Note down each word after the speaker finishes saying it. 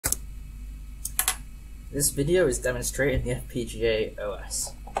This video is demonstrating the FPGA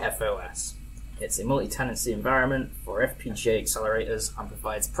OS, FOS. It's a multi-tenancy environment for FPGA accelerators and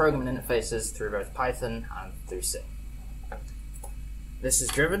provides programming interfaces through both Python and through C. This is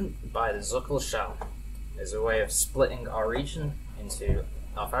driven by the Zuckel shell. It's a way of splitting our region into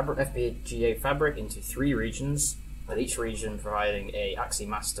our FPGA fabric into 3 regions, with each region providing a axis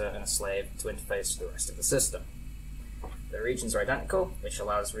master and a slave to interface to the rest of the system. The regions are identical, which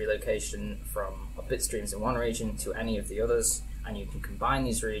allows relocation from bitstreams in one region to any of the others, and you can combine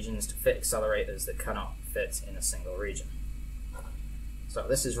these regions to fit accelerators that cannot fit in a single region. So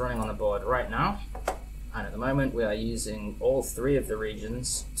this is running on the board right now, and at the moment we are using all 3 of the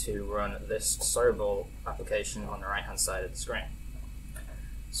regions to run this Sobol application on the right hand side of the screen.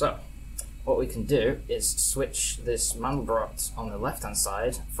 So what we can do is switch this Mandelbrot on the left hand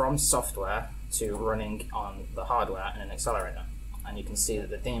side from software to running on the hardware in an accelerator, and you can see that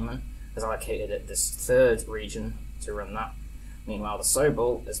the daemon has allocated it this 3rd region to run that. Meanwhile, the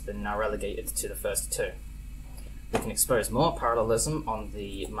Sobol has been now relegated to the first 2. We can expose more parallelism on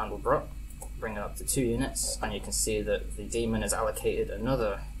the Mandelbrot, bring it up to 2 units, and you can see that the daemon has allocated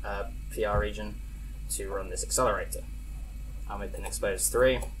another PR region to run this accelerator. And we can expose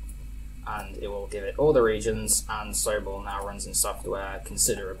 3, and it will give it all the regions, and Sobol now runs in software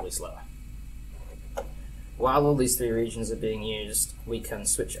considerably slower. While all these 3 regions are being used, we can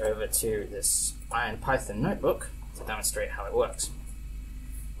switch over to this Iron Python notebook to demonstrate how it works,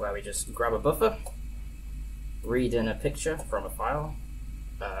 where we just grab a buffer, read in a picture from a file,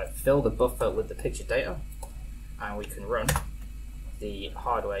 fill the buffer with the picture data, and we can run the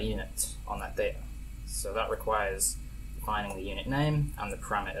hardware unit on that data. So that requires defining the unit name and the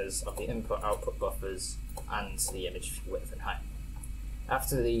parameters of the input-output buffers and the image width and height.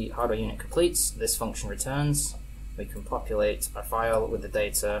 After the hardware unit completes, this function returns. We can populate a file with the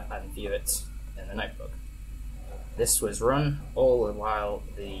data and view it in the notebook. This was run all the while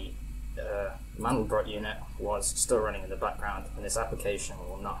the Mandelbrot unit was still running in the background, and this application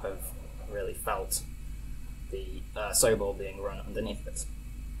will not have really felt the Sobol being run underneath it.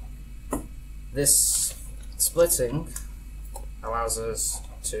 This splitting allows us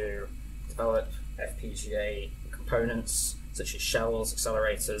to develop FPGA components such as shells,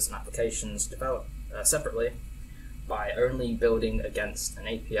 accelerators, and applications developed separately by only building against an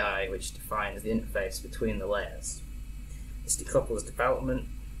API which defines the interface between the layers. This decouples development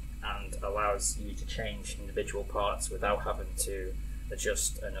and allows you to change individual parts without having to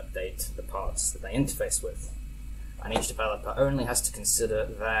adjust and update the parts that they interface with. And each developer only has to consider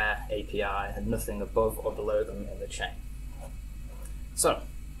their API and nothing above or below them in the chain. So,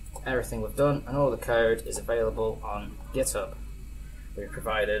 everything we've done and all the code is available on GitHub. We've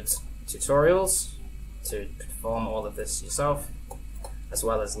provided tutorials to perform all of this yourself, as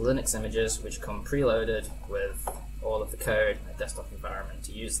well as Linux images which come preloaded with all of the code and a desktop environment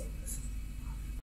to use them with.